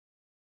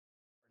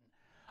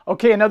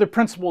Okay, another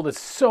principle that's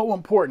so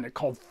important is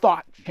called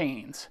thought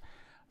chains.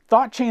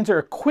 Thought chains are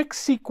a quick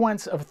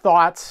sequence of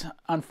thoughts.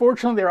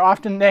 Unfortunately, they're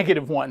often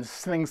negative ones.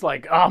 Things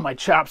like, oh, my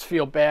chops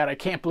feel bad. I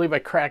can't believe I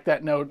cracked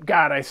that note.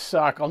 God, I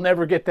suck. I'll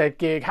never get that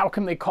gig. How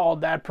come they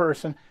called that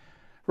person?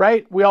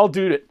 Right? We all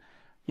do it.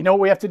 You know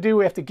what we have to do?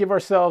 We have to give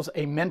ourselves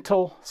a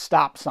mental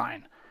stop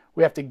sign.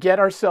 We have to get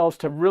ourselves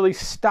to really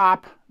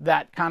stop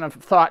that kind of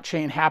thought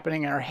chain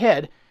happening in our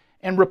head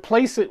and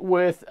replace it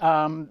with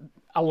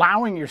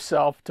allowing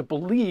yourself to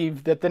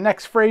believe that the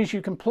next phrase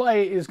you can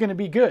play is going to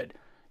be good.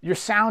 Your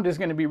sound is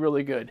going to be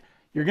really good.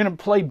 You're going to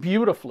play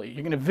beautifully.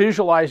 You're going to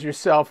visualize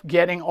yourself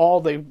getting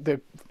all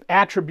the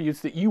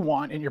attributes that you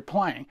want in your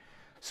playing.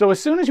 So as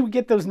soon as you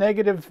get those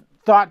negative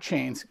thought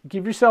chains,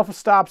 give yourself a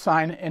stop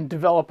sign and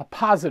develop a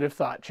positive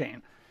thought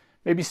chain.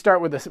 Maybe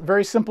start with a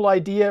very simple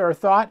idea or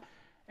thought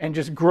and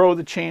just grow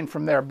the chain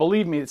from there.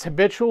 Believe me, it's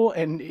habitual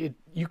and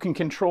you can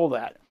control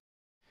that.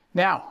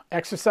 Now,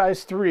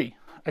 exercise 3.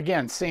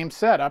 Again, same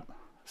setup.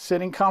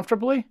 Sitting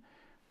comfortably,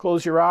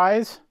 close your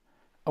eyes,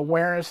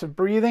 awareness of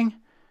breathing,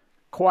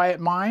 quiet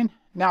mind.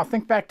 Now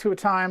think back to a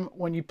time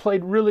when you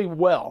played really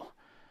well,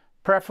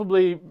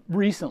 preferably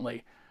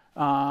recently.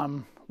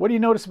 What do you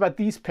notice about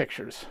these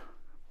pictures?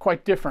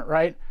 Quite different,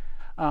 right?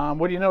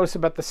 What do you notice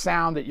about the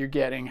sound that you're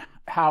getting?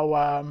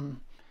 How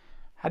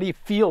do you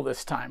feel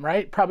this time,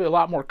 right? Probably a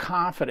lot more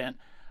confident.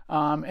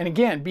 And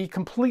again, be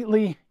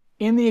completely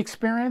in the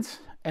experience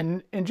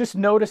and just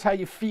notice how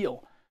you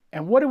feel.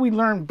 And what do we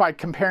learn by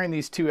comparing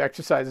these two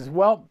exercises?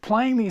 Well,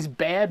 playing these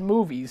bad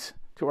movies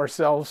to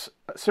ourselves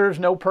serves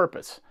no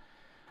purpose.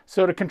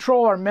 So to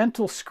control our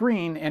mental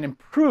screen and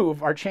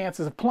improve our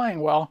chances of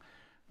playing well,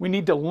 we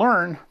need to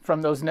learn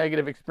from those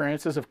negative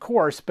experiences, of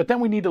course, but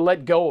then we need to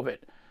let go of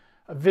it,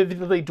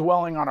 vividly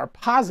dwelling on our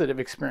positive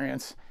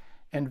experience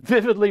and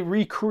vividly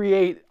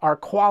recreate our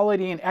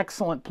quality and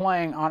excellent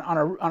playing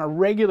on a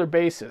regular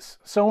basis.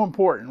 So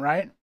important,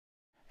 right?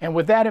 And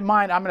with that in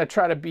mind, I'm going to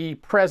try to be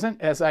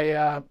present as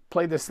I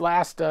play this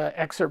last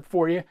excerpt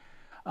for you.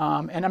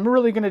 And I'm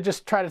really going to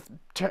just try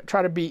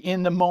to be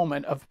in the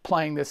moment of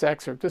playing this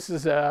excerpt. This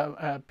is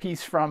a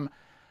piece from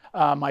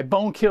my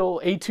Bone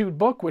Kill Etude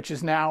book, which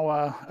is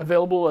now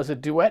available as a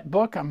duet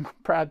book, I'm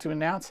proud to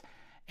announce.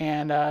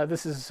 And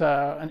this is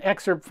an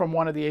excerpt from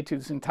one of the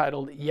etudes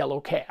entitled Yellow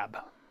Cab.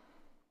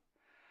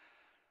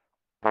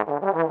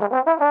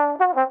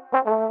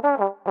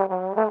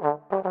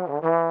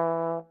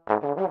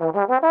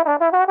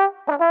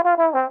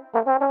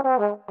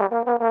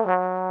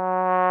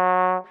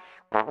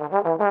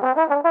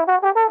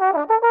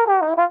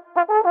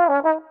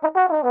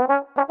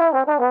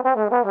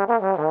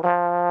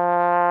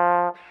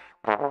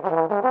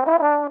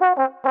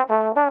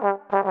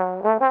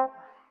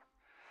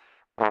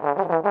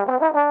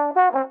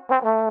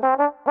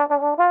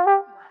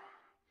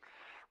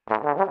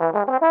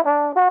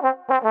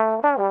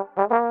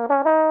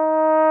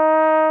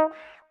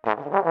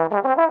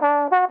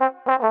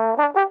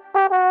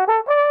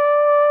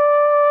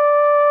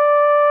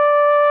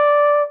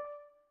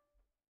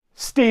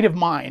 State of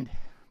mind.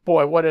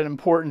 Boy, what an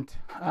important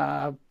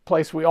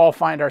place we all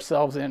find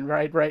ourselves in,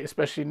 right?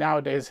 Especially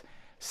nowadays.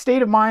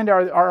 State of mind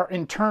are our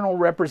internal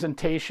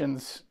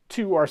representations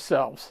to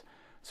ourselves.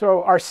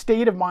 So our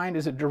state of mind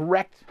is a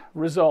direct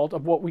result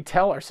of what we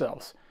tell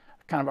ourselves,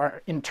 kind of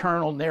our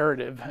internal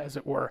narrative, as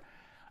it were.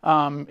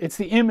 It's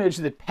the image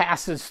that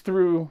passes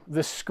through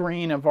the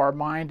screen of our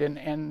mind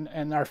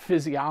and our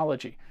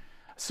physiology.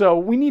 So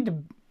we need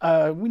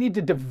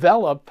to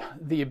develop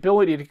the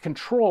ability to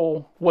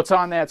control what's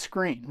on that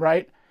screen,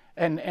 right?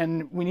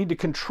 And we need to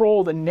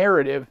control the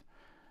narrative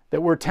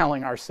that we're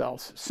telling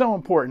ourselves. So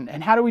important.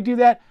 And how do we do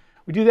that?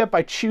 We do that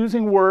by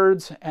choosing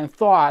words and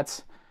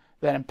thoughts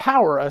that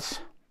empower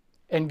us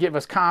and give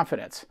us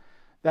confidence.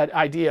 That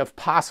idea of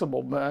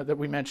possible that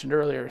we mentioned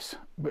earlier is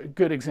a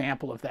good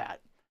example of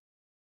that.